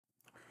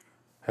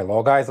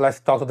Hello guys, let's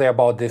talk today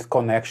about this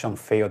connection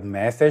failed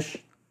message.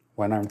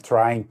 When I'm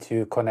trying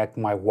to connect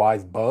my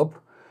Wyze bulb,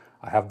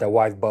 I have the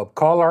Wyze bulb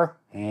color,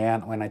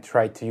 and when I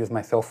try to use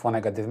my cell phone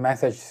I got this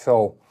message.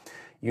 So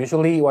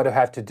usually what you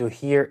have to do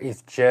here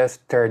is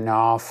just turn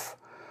off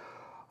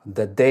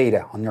the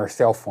data on your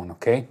cell phone,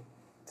 okay?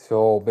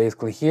 So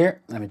basically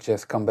here, let me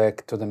just come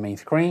back to the main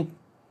screen,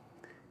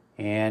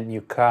 and you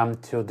come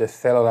to the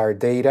cellular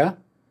data,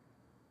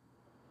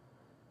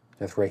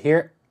 just right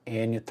here,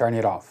 and you turn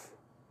it off.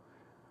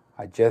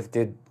 I just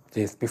did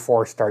this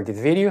before I start this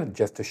video,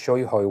 just to show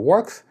you how it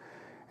works.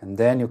 And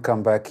then you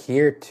come back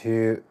here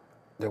to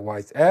the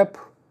Wyze app.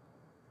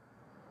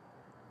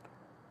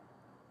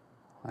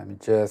 Let me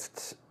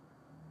just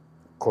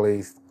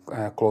close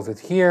it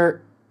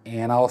here.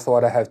 And also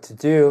what I have to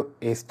do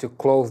is to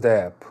close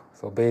the app.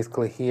 So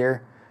basically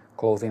here,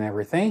 closing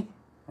everything,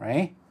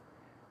 right?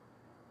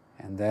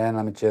 And then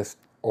let me just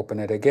open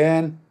it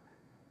again.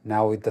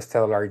 Now with the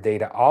cellular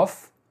data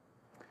off.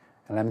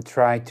 And let me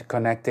try to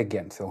connect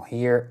again. So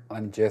here,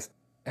 let me just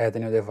add a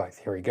new device.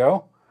 Here we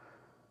go.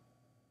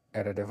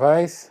 Add a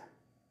device.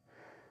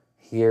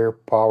 Here,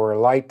 power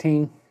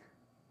lighting.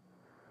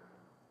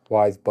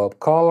 Wyze bulb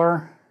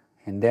color.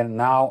 And then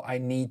now I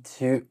need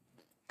to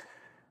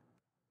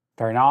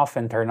turn off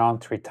and turn on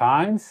 3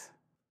 times.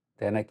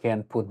 Then I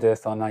can put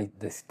this on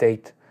the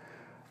state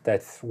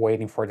that's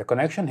waiting for the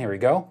connection. Here we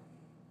go.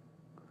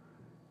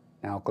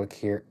 Now click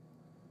here.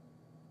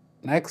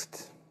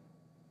 Next.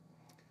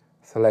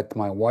 Select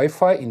my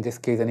Wi-Fi. In this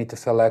case, I need to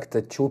select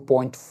the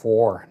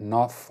 2.4,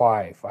 not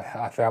 5. I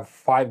have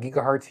 5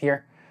 gigahertz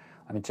here.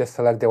 Let me just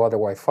select the other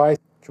Wi-Fi,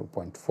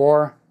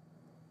 2.4.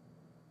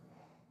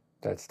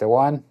 That's the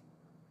one.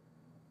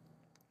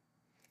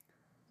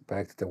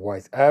 Back to the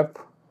Wyze app.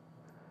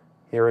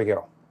 Here we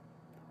go,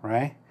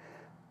 right?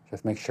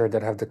 Just make sure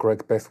that I have the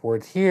correct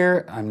password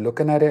here. I'm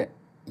looking at it.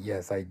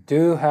 Yes, I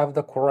do have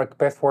the correct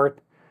password.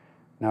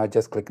 Now I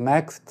just click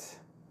next.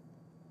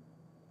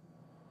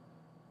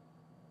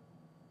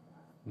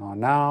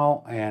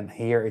 Now, and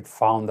here it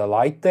found the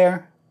light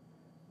there.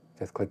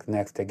 Just click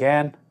next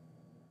again.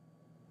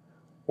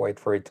 Wait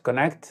for it to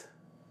connect.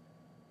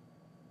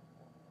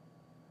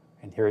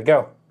 And here we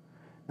go.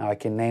 Now I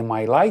can name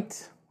my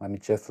light. Let me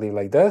just leave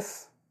like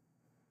this.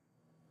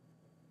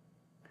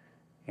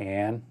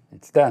 And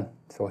it's done.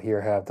 So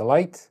here I have the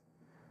light.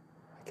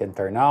 I can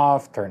turn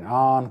off, turn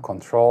on,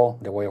 control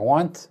the way I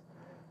want.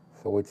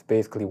 So it's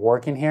basically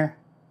working here.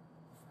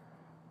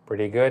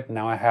 Pretty good.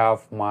 Now I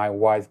have my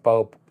Wyze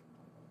bulb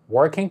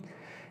working.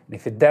 And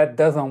if that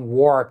doesn't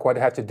work, what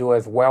you have to do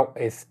as well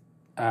is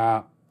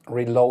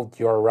reload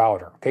your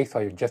router. Okay, so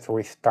you just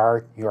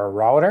restart your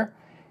router,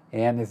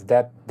 and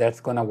that's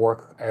gonna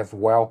work as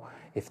well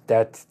if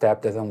that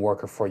step doesn't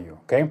work for you.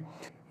 Okay,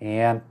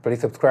 and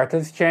please subscribe to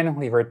this channel,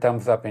 leave a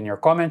thumbs up in your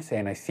comments,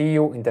 and I see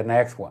you in the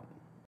next one.